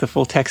 along with the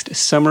full text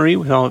summary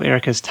with all of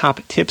Erica's top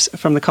tips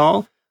from the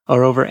call,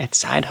 are over at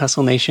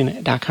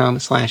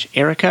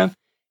sidehustlenation.com/Erica.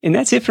 And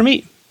that's it for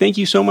me. Thank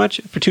you so much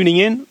for tuning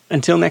in.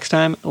 Until next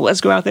time,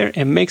 let's go out there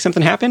and make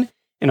something happen.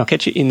 And I'll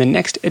catch you in the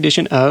next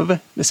edition of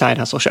The Side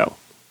Hustle Show.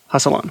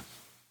 Hustle on.